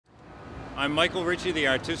I'm Michael Ritchie, the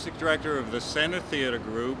Artistic Director of the Center Theater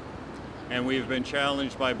Group, and we've been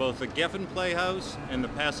challenged by both the Geffen Playhouse and the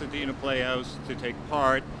Pasadena Playhouse to take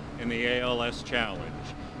part in the ALS Challenge.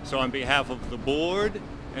 So on behalf of the board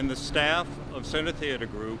and the staff of Center Theater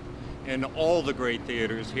Group and all the great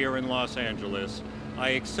theaters here in Los Angeles,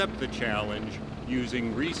 I accept the challenge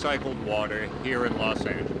using recycled water here in Los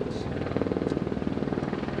Angeles.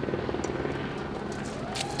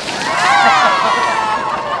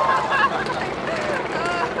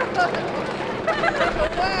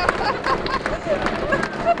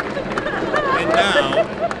 And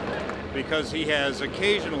now, because he has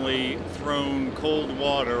occasionally thrown cold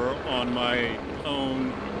water on my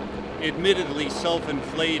own admittedly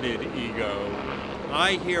self-inflated ego,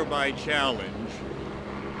 I hereby challenge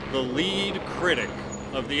the lead critic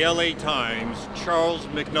of the LA Times, Charles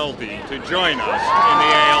McNulty, to join us in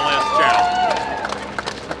the ALS Challenge.